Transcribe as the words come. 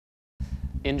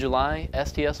In July,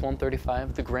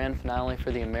 STS-135, the grand finale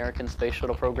for the American Space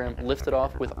Shuttle program, lifted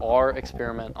off with our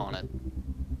experiment on it.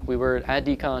 We were at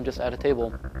DCON, just at a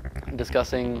table,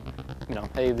 discussing,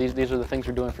 hey, these are the things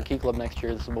we're doing for Key Club next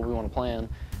year, this is what we want to plan.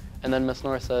 And then Miss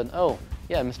Norris said, oh,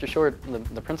 yeah, Mr. Short,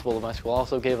 the principal of my school,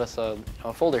 also gave us a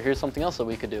folder. Here's something else that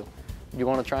we could do. You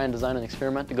want to try and design an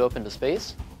experiment to go up into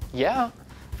space? Yeah,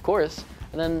 of course.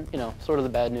 And then, sort of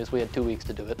the bad news, we had 2 weeks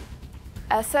to do it.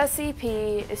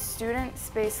 SSEP is Student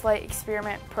Spaceflight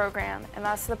Experiment Program, and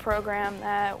that's the program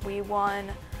that we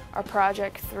won our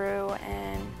project through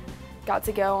and got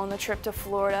to go on the trip to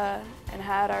Florida and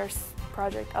had our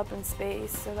project up in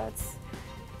space. So that's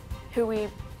who we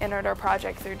entered our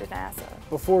project through to NASA.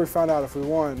 Before we found out if we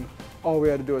won, all we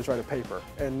had to do was write a paper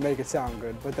and make it sound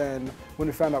good. But then when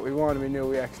we found out we won, we knew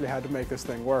we actually had to make this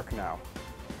thing work now.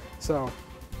 So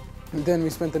then we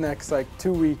spent the next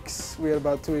 2 weeks, we had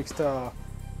about 2 weeks to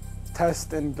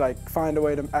test and find a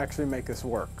way to actually make this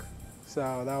work. So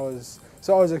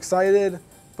I was excited,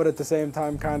 but at the same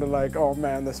time kind of oh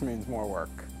man, this means more work.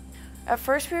 At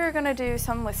first we were going to do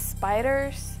some with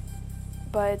spiders,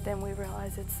 but then we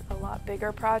realized it's a lot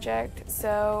bigger project.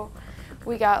 So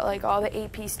we got all the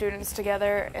AP students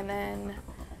together, and then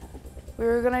we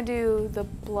were going to do the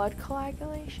blood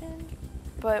coagulation,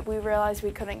 but we realized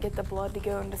we couldn't get the blood to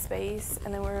go into space,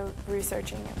 and then we were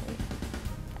researching it.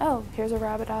 Oh, here's a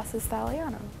Rabidosus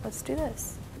thaliana. Let's do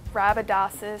this.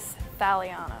 Rabidosus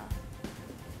thaliana.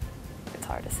 It's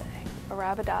hard to say. A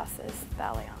Rabidosus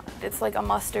thaliana. It's like a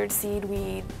mustard seed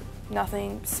weed,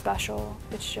 nothing special.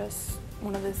 It's just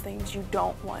one of those things you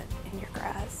don't want in your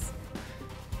grass.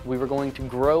 We were going to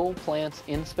grow plants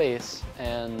in space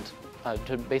and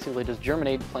to basically just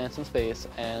germinate plants in space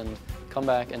and come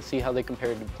back and see how they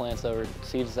compared to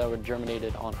seeds that were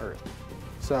germinated on Earth.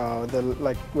 So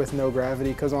with no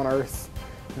gravity, because on Earth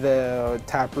the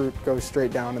taproot goes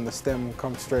straight down and the stem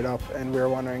comes straight up, and we were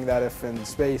wondering that if in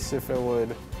space, if it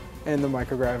would, in the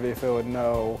microgravity, if it would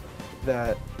know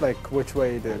that which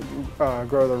way to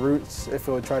grow the roots, if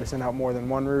it would try to send out more than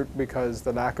one root because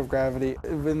the lack of gravity.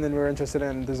 And then we were interested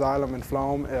in the xylem and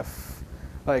phloem, if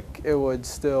it would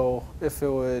still, if it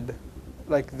would,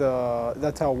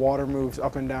 that's how water moves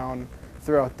up and down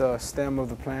throughout the stem of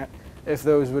the plant, if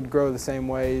those would grow the same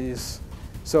ways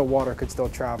so water could still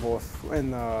travel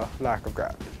in the lack of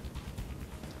gravity.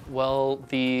 Well,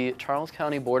 the Charles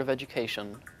County Board of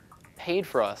Education paid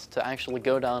for us to actually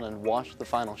go down and watch the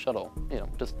final shuttle,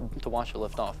 just to watch it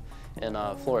lift off in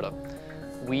Florida.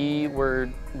 We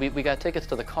got tickets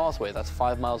to the Causeway. That's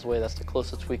 5 miles away. That's the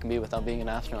closest we can be without being an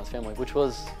astronaut's family, which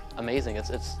was amazing.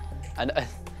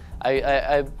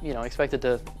 I expected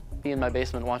to be in my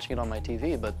basement watching it on my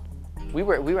TV, but we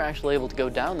were actually able to go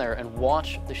down there and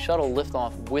watch the shuttle lift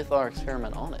off with our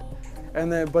experiment on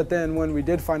it. But then when we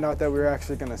did find out that we were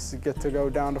actually going to get to go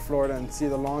down to Florida and see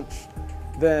the launch,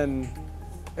 then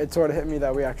it sort of hit me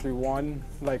that we actually won.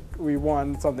 We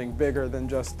won something bigger than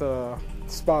just a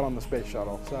spot on the space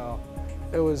shuttle. So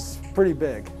it was pretty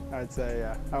big, I'd say.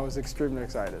 Yeah. I was extremely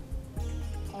excited.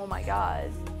 Oh my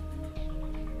God.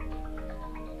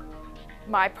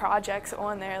 My project's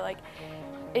on there.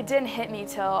 It didn't hit me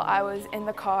till I was in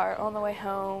the car on the way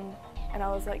home, and I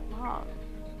was like, Mom,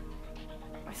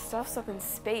 my stuff's up in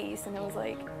space. And it was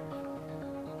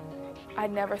I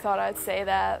never thought I'd say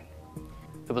that.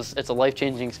 It's a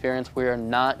life-changing experience. We are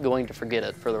not going to forget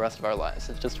it for the rest of our lives.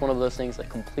 It's just one of those things that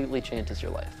completely changes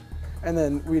your life. And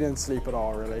then we didn't sleep at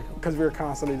all, really, because we were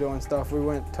constantly doing stuff. We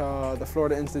went to the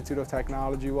Florida Institute of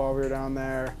Technology while we were down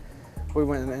there. We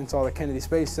went and saw the Kennedy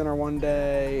Space Center one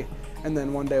day, and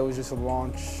then one day was just a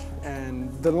launch,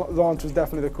 and the launch was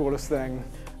definitely the coolest thing.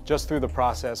 Just through the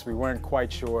process, we weren't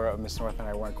quite sure, Miss North and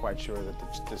I weren't quite sure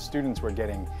that the students were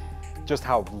getting just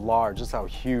how large, just how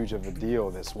huge of a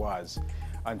deal this was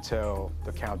until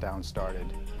the countdown started.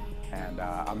 And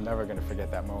I'm never going to forget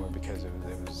that moment because it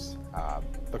was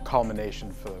the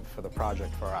culmination for the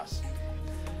project for us.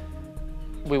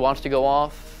 We watched it go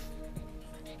off.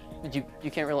 I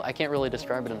can't really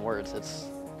describe it in words.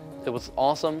 It was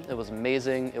awesome, it was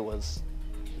amazing, it was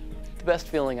the best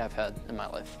feeling I've had in my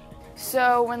life.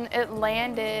 So when it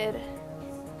landed,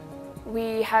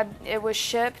 it was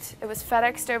shipped, it was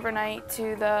FedExed overnight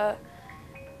to the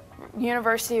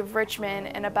University of Richmond,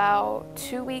 and about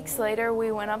 2 weeks later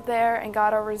we went up there and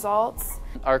got our results.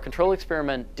 Our control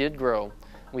experiment did grow.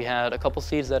 We had a couple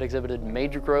seeds that exhibited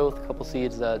major growth, a couple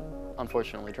seeds that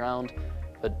unfortunately drowned,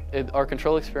 but our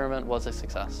control experiment was a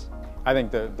success. I think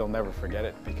that they'll never forget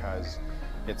it because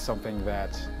it's something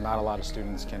that not a lot of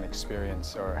students can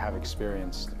experience or have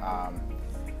experienced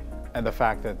and the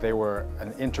fact that they were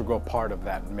an integral part of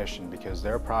that mission, because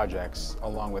their projects,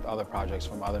 along with other projects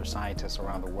from other scientists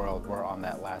around the world, were on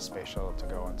that last space shuttle to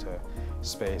go into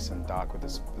space and dock with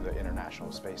the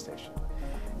International Space Station.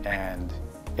 And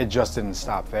it just didn't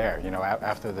stop there. You know,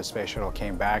 after the space shuttle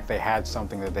came back, they had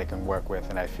something that they can work with,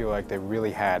 and I feel like they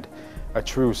really had a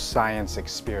true science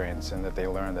experience, and that they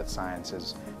learned that science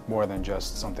is more than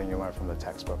just something you learn from the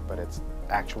textbook, but it's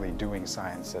actually doing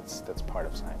science that's part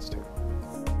of science too.